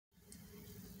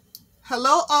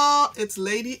Hello all, it's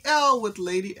Lady L with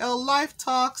Lady L Life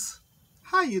Talks.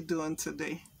 How you doing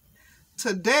today?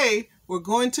 Today we're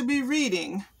going to be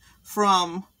reading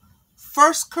from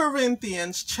 1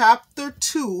 Corinthians chapter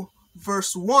 2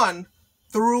 verse 1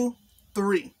 through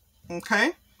 3.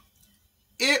 Okay?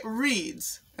 It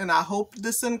reads, and I hope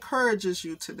this encourages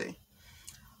you today.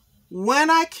 When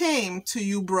I came to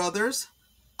you, brothers,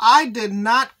 I did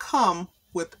not come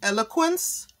with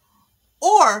eloquence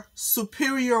or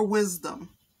superior wisdom,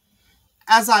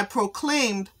 as I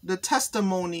proclaimed the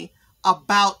testimony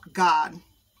about God.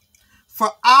 For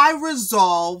I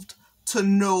resolved to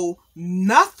know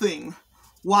nothing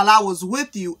while I was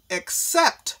with you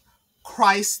except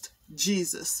Christ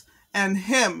Jesus and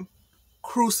Him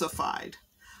crucified.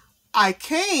 I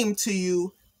came to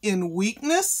you in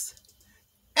weakness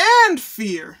and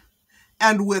fear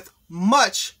and with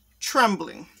much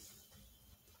trembling.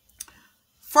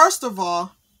 First of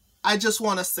all, I just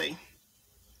want to say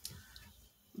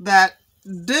that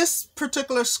this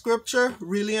particular scripture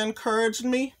really encouraged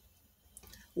me.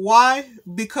 Why?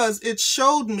 Because it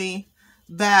showed me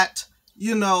that,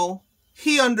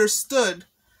 he understood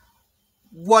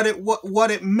what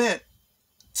it meant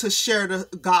to share the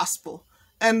gospel.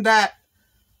 And that,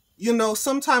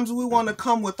 sometimes we want to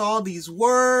come with all these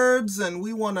words and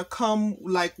we want to come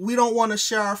like we don't want to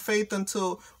share our faith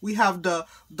until we have the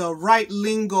right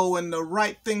lingo and the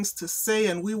right things to say,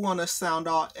 and we want to sound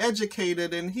all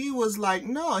educated. And he was like,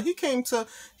 no, he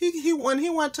when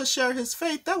he went to share his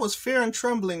faith, that was fear and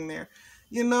trembling there.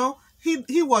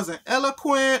 He wasn't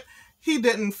eloquent. He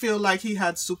didn't feel like he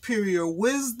had superior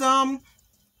wisdom.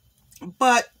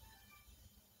 But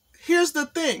here's the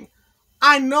thing.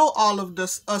 I know all of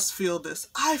us feel this.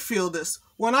 I feel this.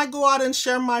 When I go out and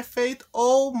share my faith,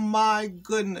 oh my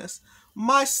goodness,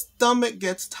 my stomach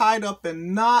gets tied up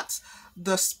in knots.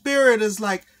 The Spirit is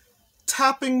like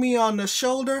tapping me on the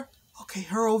shoulder. Okay,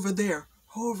 her over there,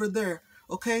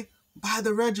 okay? By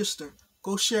the register,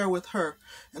 go share with her.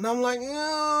 And I'm like,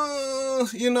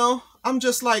 I'm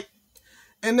just like,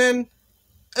 and then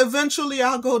eventually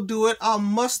I'll go do it. I'll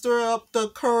muster up the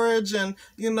courage and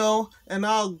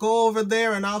I'll go over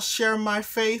there and I'll share my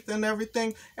faith and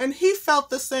everything. And he felt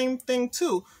the same thing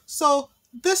too. So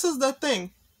this is the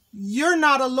thing. You're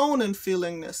not alone in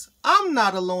feeling this. I'm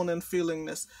not alone in feeling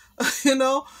this.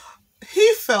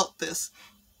 He felt this.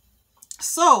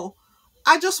 So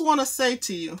I just want to say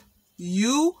to you,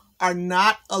 you are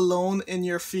not alone in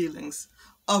your feelings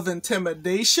of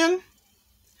intimidation,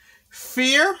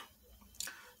 fear,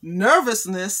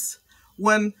 nervousness,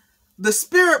 when the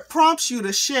Spirit prompts you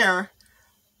to share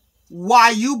why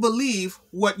you believe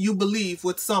what you believe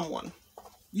with someone.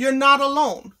 You're not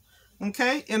alone,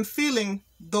 okay, in feeling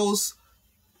those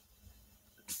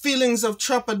feelings of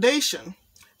trepidation.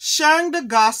 Sharing the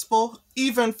gospel,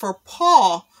 even for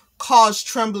Paul, caused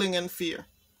trembling and fear.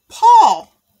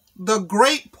 Paul, the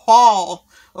great Paul,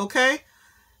 okay,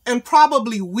 and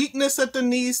probably weakness at the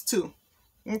knees too,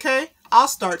 okay. I'll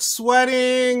start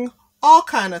sweating, all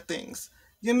kind of things,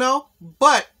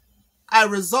 but I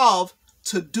resolve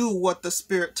to do what the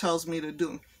Spirit tells me to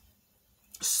do.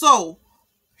 So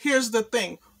here's the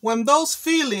thing. When those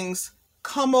feelings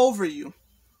come over you,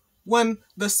 when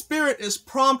the Spirit is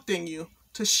prompting you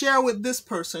to share with this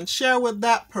person, share with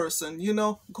that person,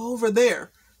 go over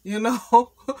there, and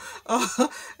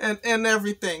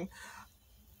everything.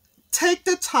 Take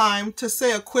the time to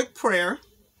say a quick prayer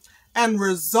and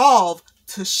resolve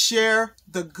to share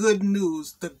the good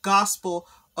news, the gospel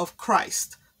of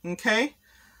Christ, okay?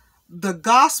 The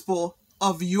gospel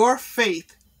of your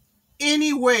faith,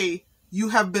 any way you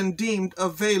have been deemed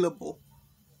available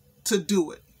to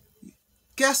do it.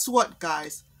 Guess what,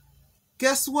 guys?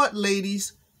 Guess what,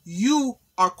 ladies? You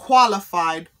are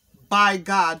qualified by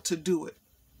God to do it.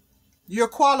 You're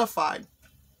qualified.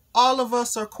 All of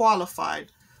us are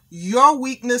qualified. Your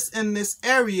weakness in this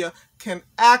area can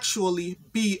actually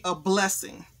be a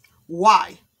blessing.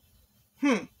 Why?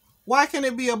 Why can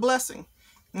it be a blessing?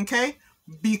 Okay?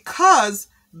 Because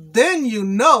then you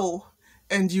know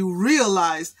and you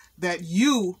realize that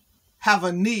you have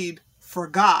a need for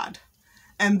God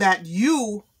and that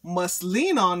you must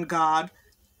lean on God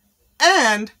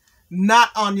and not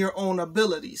on your own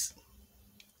abilities.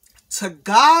 To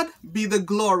God be the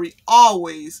glory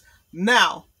always.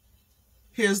 Now,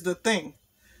 here's the thing.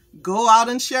 Go out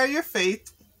and share your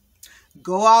faith.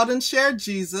 Go out and share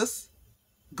Jesus.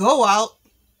 Go out,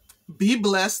 be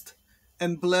blessed,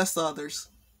 and bless others.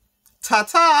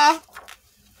 Ta-ta!